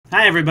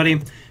Hi everybody.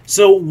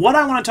 So what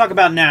I want to talk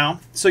about now,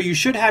 so you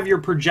should have your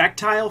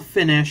projectile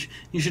finish.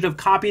 You should have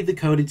copied the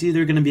code. It's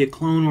either going to be a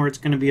clone or it's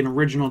going to be an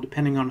original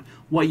depending on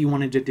what you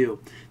wanted to do.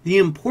 The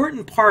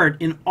important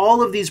part in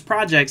all of these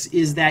projects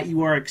is that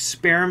you are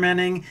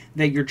experimenting,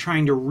 that you're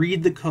trying to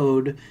read the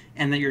code,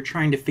 and that you're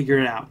trying to figure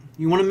it out.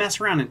 You want to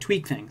mess around and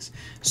tweak things.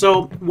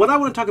 So what I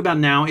want to talk about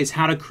now is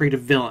how to create a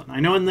villain.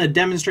 I know in the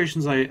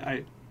demonstrations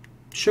I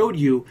showed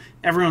you,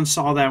 everyone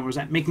saw that and was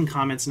making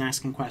comments and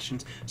asking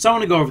questions. So I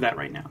want to go over that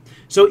right now.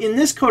 So in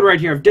this code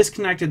right here, I've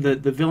disconnected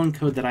the villain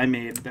code that I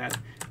made that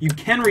you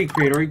can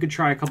recreate, or you could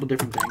try a couple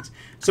different things.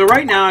 So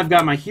right now I've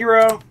got my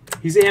hero.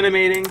 He's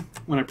animating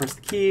when I press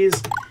the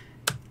keys.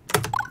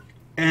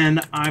 And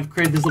I've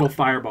created this little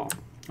fireball.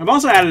 I've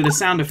also added a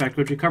sound effect,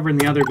 which we covered in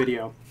the other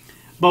video.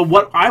 But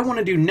what I want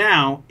to do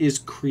now is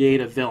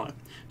create a villain.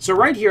 So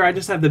right here, I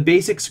just have the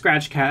basic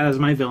Scratch Cat as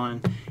my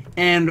villain.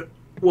 And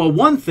well,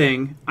 one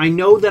thing, I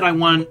know that I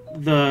want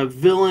the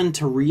villain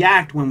to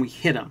react when we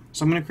hit him.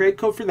 So I'm going to create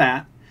code for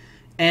that.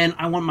 And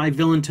I want my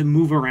villain to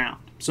move around.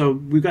 So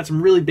we've got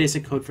some really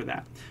basic code for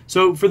that.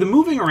 So for the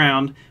moving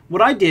around,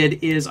 what I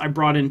did is I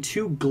brought in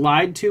two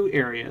glide to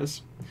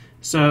areas.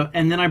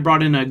 And then I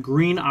brought in a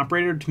green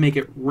operator to make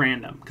it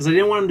random, because I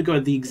didn't want him to go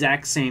at the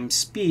exact same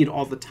speed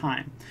all the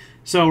time.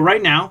 So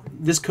right now,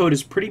 this code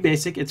is pretty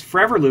basic. It's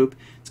forever loop.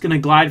 It's going to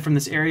glide from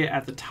this area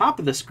at the top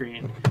of the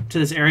screen to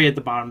this area at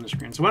the bottom of the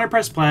screen. So when I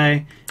press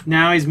play,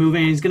 now he's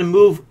moving. He's going to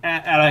move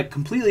at a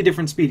completely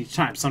different speed each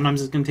time.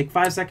 Sometimes it's going to take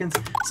 5 seconds.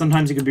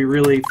 Sometimes it could be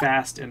really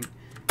fast and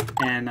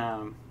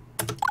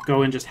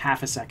go in just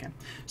half a second.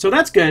 So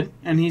that's good,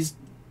 and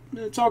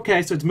it's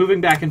okay. So it's moving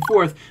back and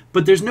forth,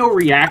 but there's no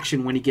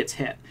reaction when he gets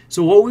hit.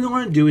 So what we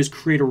want to do is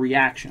create a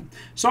reaction.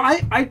 So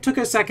I took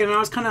a second and I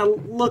was kind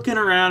of looking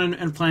around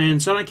and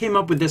playing. So I came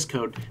up with this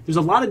code. There's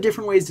a lot of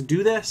different ways to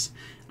do this.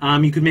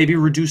 You could maybe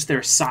reduce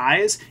their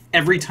size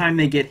every time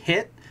they get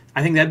hit.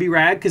 I think that'd be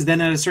rad, because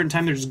then at a certain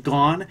time they're just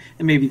gone,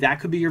 and maybe that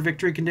could be your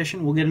victory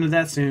condition. We'll get into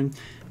that soon.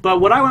 But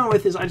what I went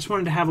with is I just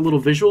wanted to have a little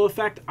visual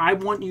effect. I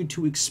want you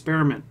to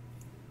experiment,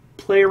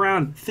 play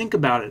around, think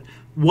about it.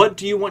 What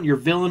do you want your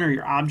villain or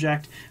your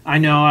object? I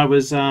know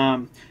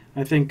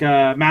I think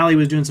Mally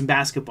was doing some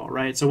basketball,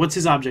 right? So what's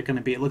his object going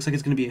to be? It looks like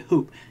it's going to be a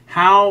hoop.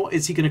 How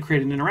is he going to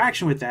create an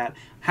interaction with that?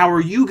 How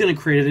are you going to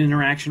create an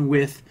interaction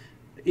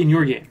in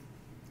your game?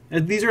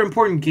 These are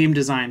important game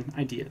design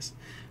ideas.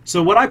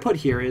 So what I put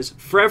here is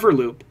forever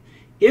loop.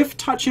 If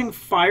touching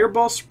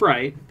fireball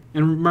sprite,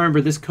 and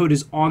remember this code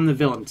is on the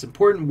villain. It's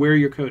important where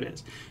your code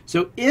is.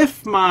 So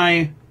if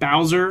my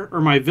Bowser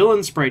or my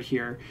villain sprite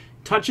here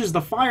touches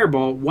the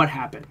fireball, what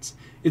happens?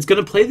 It's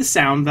going to play the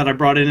sound that I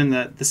brought in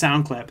the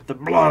sound clip, the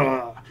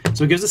blah.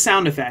 So it gives a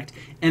sound effect,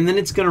 and then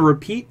it's going to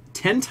repeat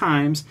 10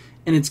 times,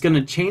 and it's going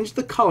to change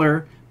the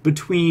color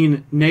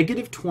between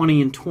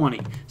 -20 and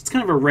 20. It's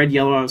kind of a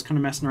red-yellow. I was kind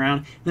of messing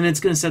around. Then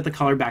it's going to set the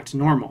color back to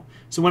normal.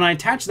 So when I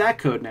attach that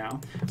code now,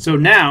 so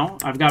now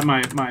I've got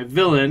my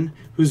villain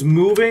who's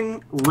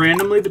moving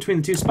randomly between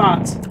the two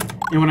spots,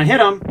 and when I hit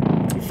him,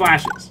 he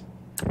flashes.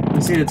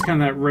 You see, it's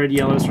kind of that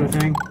red-yellow sort of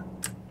thing.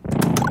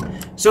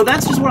 So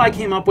that's just what I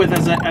came up with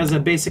as a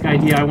basic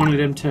idea. I wanted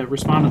him to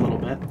respond a little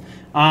bit.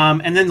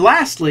 And then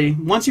lastly,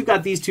 once you've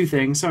got these two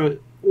things,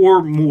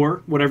 or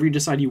more, whatever you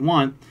decide you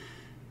want,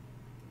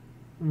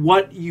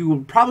 what you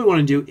would probably want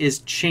to do is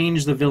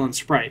change the villain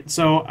sprite.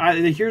 So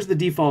here's the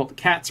default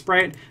cat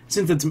sprite.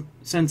 Since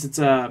it's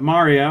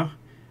Mario,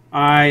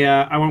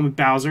 I went with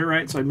Bowser,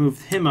 right? So I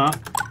moved him up,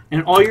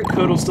 and all your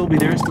code will still be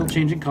there, still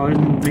changing colors,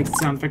 and makes the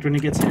sound effect when he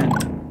gets hit.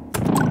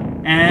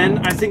 And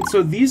I think,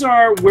 so these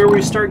are where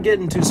we start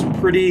getting to some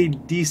pretty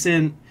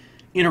decent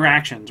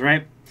interactions,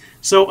 right?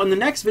 So in the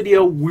next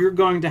video, we're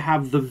going to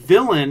have the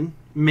villain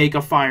make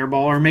a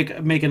fireball or make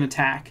an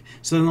attack.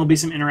 So then there'll be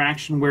some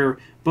interaction where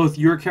both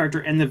your character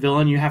and the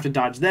villain, you have to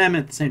dodge them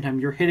at the same time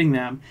you're hitting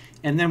them.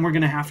 And then we're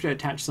going to have to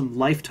attach some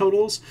life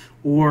totals,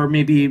 or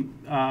maybe,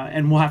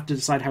 and we'll have to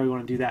decide how we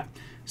want to do that.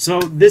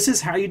 So this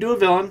is how you do a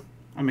villain.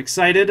 I'm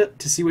excited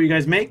to see what you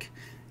guys make,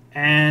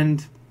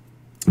 and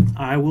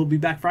I will be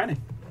back Friday.